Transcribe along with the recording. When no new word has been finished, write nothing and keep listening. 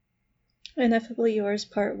Ineffably Yours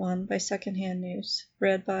Part 1 by Secondhand News.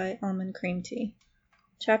 Read by AlmondCreamTea.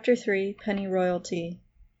 Chapter 3, Pennyroyal Tea.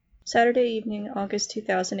 Saturday evening, August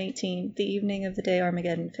 2018, the evening of the day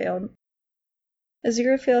Armageddon failed.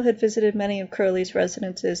 Aziraphale had visited many of Crowley's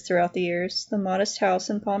residences throughout the years, the modest house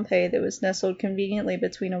in Pompeii that was nestled conveniently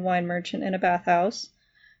between a wine merchant and a bathhouse,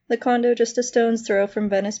 the condo just a stone's throw from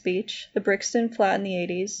Venice Beach, the Brixton flat in the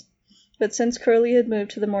 80s. But since Crowley had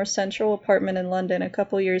moved to the more central apartment in London a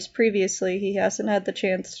couple years previously, he hasn't had the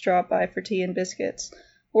chance to drop by for tea and biscuits,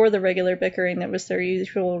 or the regular bickering that was their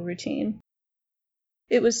usual routine.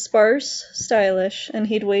 It was sparse, stylish, and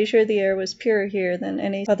he'd wager the air was purer here than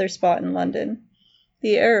any other spot in London.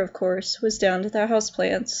 The air, of course, was down to the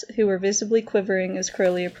houseplants, who were visibly quivering as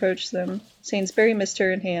Crowley approached them, Sainsbury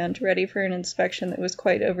mister in hand, ready for an inspection that was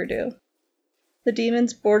quite overdue. The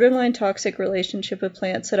demon's borderline toxic relationship with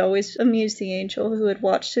plants had always amused the angel, who had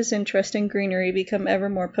watched his interest in greenery become ever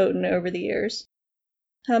more potent over the years.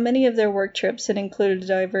 How many of their work trips had included a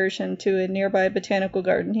diversion to a nearby botanical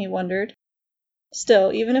garden, he wondered.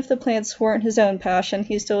 Still, even if the plants weren't his own passion,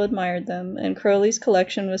 he still admired them, and Crowley's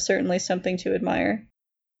collection was certainly something to admire.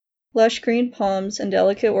 Lush green palms and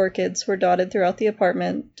delicate orchids were dotted throughout the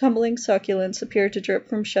apartment, tumbling succulents appeared to drip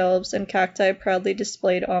from shelves, and cacti proudly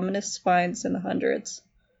displayed ominous spines in the hundreds.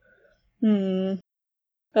 A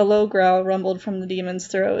low growl rumbled from the demon's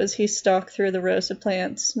throat as he stalked through the rows of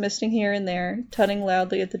plants, misting here and there, tutting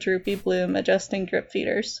loudly at the droopy bloom, adjusting drip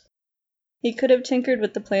feeders. He could have tinkered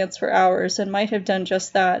with the plants for hours, and might have done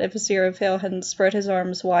just that if Aziraphale hadn't spread his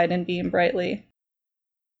arms wide and beamed brightly.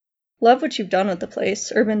 Love what you've done with the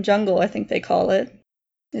place. Urban jungle, I think they call it.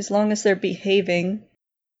 As long as they're behaving.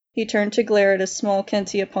 He turned to glare at a small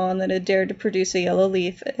Kentia pond that had dared to produce a yellow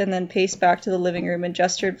leaf, and then paced back to the living room and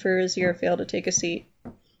gestured for Aziraphale to take a seat.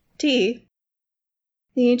 Tea?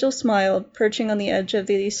 The angel smiled, perching on the edge of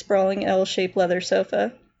the sprawling L-shaped leather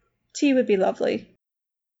sofa. Tea would be lovely.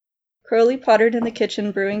 Crowley pottered in the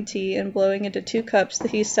kitchen brewing tea and blowing into 2 cups that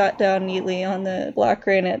he sat down neatly on the black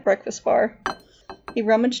granite breakfast bar. He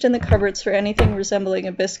rummaged in the cupboards for anything resembling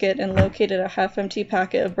a biscuit and located a half-empty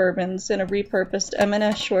packet of bourbons in a repurposed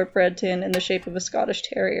M&S shortbread tin in the shape of a Scottish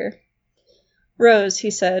terrier. Rose, he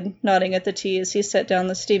said, nodding at the tea as he set down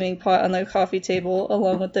the steaming pot on the coffee table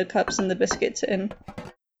along with the cups and the biscuit tin.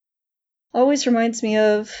 Always reminds me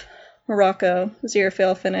of Morocco,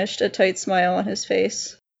 Aziraphale finished, a tight smile on his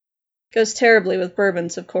face. Goes terribly with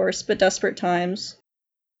bourbons, of course, but desperate times.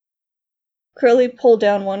 Crowley pulled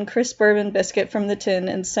down 1 crisp bourbon biscuit from the tin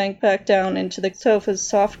and sank back down into the sofa's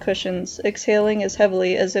soft cushions, exhaling as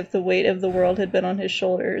heavily as if the weight of the world had been on his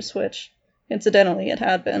shoulders, which, incidentally, it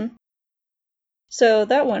had been. So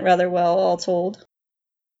that went rather well, all told.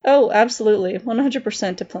 Oh, absolutely,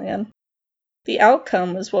 100% to plan. The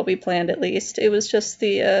outcome was what we planned, at least. It was just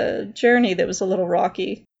the, journey that was a little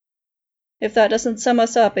rocky. If that doesn't sum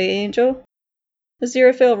us up, Angel?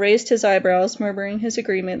 Aziraphale raised his eyebrows, murmuring his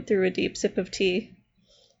agreement through a deep sip of tea.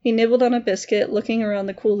 He nibbled on a biscuit, looking around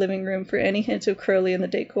the cool living room for any hint of Crowley in the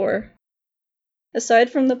decor.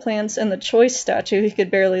 Aside from the plants and the choice statue he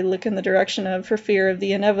could barely look in the direction of for fear of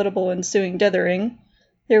the inevitable ensuing dithering,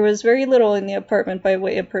 there was very little in the apartment by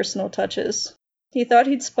way of personal touches. He thought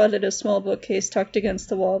he'd spotted a small bookcase tucked against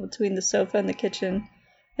the wall between the sofa and the kitchen,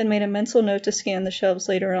 and made a mental note to scan the shelves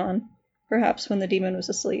later on, perhaps when the demon was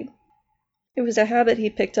asleep. It was a habit he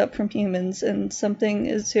picked up from humans, and something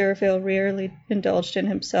Aziraphale rarely indulged in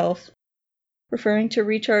himself, preferring to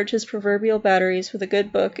recharge his proverbial batteries with a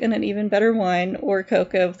good book and an even better wine or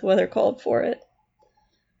cocoa if the weather called for it.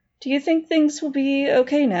 Do you think things will be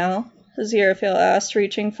okay now? Aziraphale asked,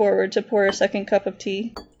 reaching forward to pour a second cup of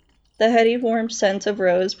tea. The heady, warm scent of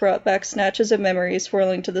rose brought back snatches of memories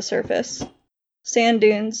swirling to the surface. Sand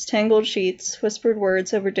dunes, tangled sheets, whispered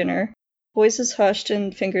words over dinner, voices hushed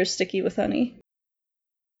and fingers sticky with honey.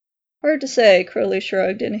 Hard to say, Crowley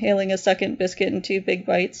shrugged, inhaling a second biscuit in 2 big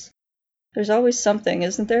bites. There's always something,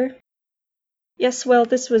 isn't there? Yes, well,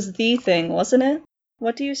 this was the thing, wasn't it?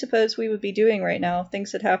 What do you suppose we would be doing right now if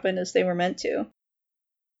things had happened as they were meant to?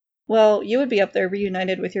 Well, you would be up there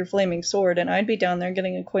reunited with your flaming sword, and I'd be down there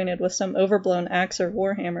getting acquainted with some overblown axe or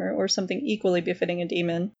warhammer, or something equally befitting a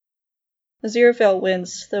demon. Aziraphale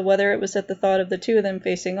winced, though whether it was at the thought of the 2 of them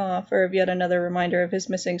facing off, or of yet another reminder of his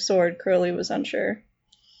missing sword, Crowley was unsure.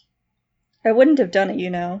 I wouldn't have done it, you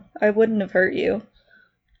know. I wouldn't have hurt you.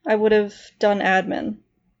 I would have done admin.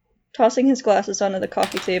 Tossing his glasses onto the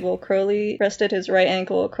coffee table, Crowley rested his right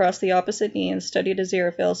ankle across the opposite knee and studied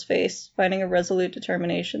Aziraphale's face, finding a resolute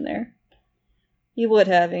determination there. You would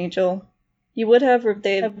have, Angel. You would have, or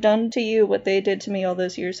they'd have done to you what they did to me all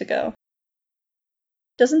those years ago.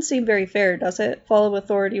 Doesn't seem very fair, does it? Follow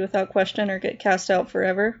authority without question or get cast out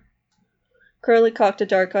forever? Curly cocked a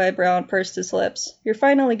dark eyebrow and pursed his lips. You're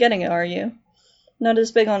finally getting it, are you? Not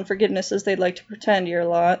as big on forgiveness as they'd like to pretend, your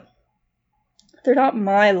lot. They're not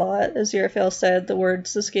my lot, Aziraphale said, the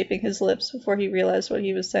words escaping his lips before he realized what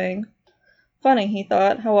he was saying. Funny, he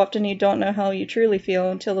thought, how often you don't know how you truly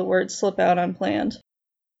feel until the words slip out unplanned.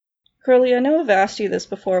 Curly, I know I've asked you this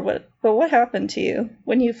before, but what happened to you?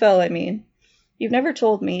 When you fell, I mean. You've never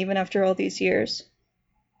told me, even after all these years.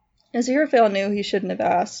 Aziraphale knew he shouldn't have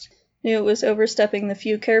asked, knew it was overstepping the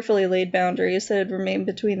few carefully laid boundaries that had remained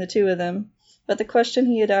between the two of them, but the question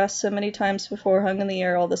he had asked so many times before hung in the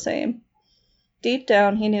air all the same. Deep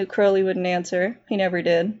down, he knew Crowley wouldn't answer. He never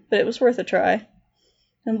did, but it was worth a try.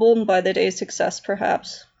 Emboldened by the day's success,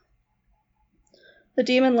 perhaps. The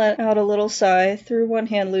demon let out a little sigh, threw one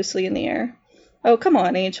hand loosely in the air. Oh, come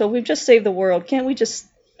on, Angel, we've just saved the world. Can't we just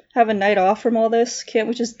have a night off from all this? Can't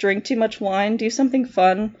we just drink too much wine, do something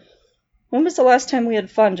fun? When was the last time we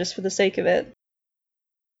had fun just for the sake of it?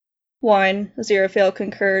 Wine, Aziraphale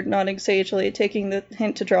concurred, nodding sagely, taking the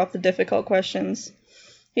hint to drop the difficult questions.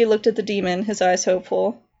 He looked at the demon, his eyes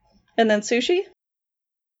hopeful. And then sushi?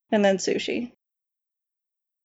 And then sushi.